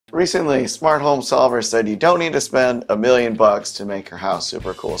Recently, Smart Home Solver said you don't need to spend $1 million to make your house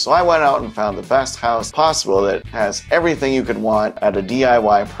super cool. So I went out and found the best house possible that has everything you could want at a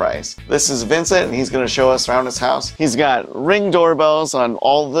DIY price. This is Vincent, and he's going to show us around his house. He's got Ring doorbells on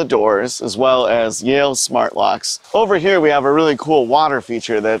all the doors, as well as Yale smart locks. Over here, we have a really cool water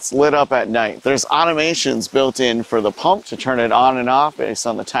feature that's lit up at night. There's automations built in for the pump to turn it on and off based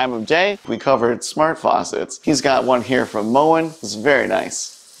on the time of day. We covered smart faucets. He's got one here from Moen. It's very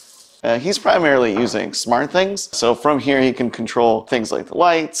nice. He's primarily using SmartThings, so from here he can control things like the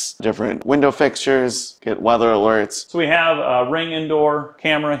lights, different window fixtures, get weather alerts. So we have a Ring indoor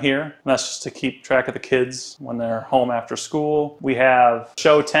camera here, and that's just to keep track of the kids when they're home after school. We have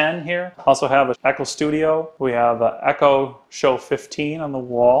Show 10 here, also have an Echo Studio. We have an Echo Show 15 on the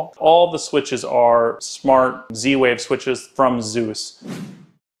wall. All the switches are smart Z-Wave switches from Zeus.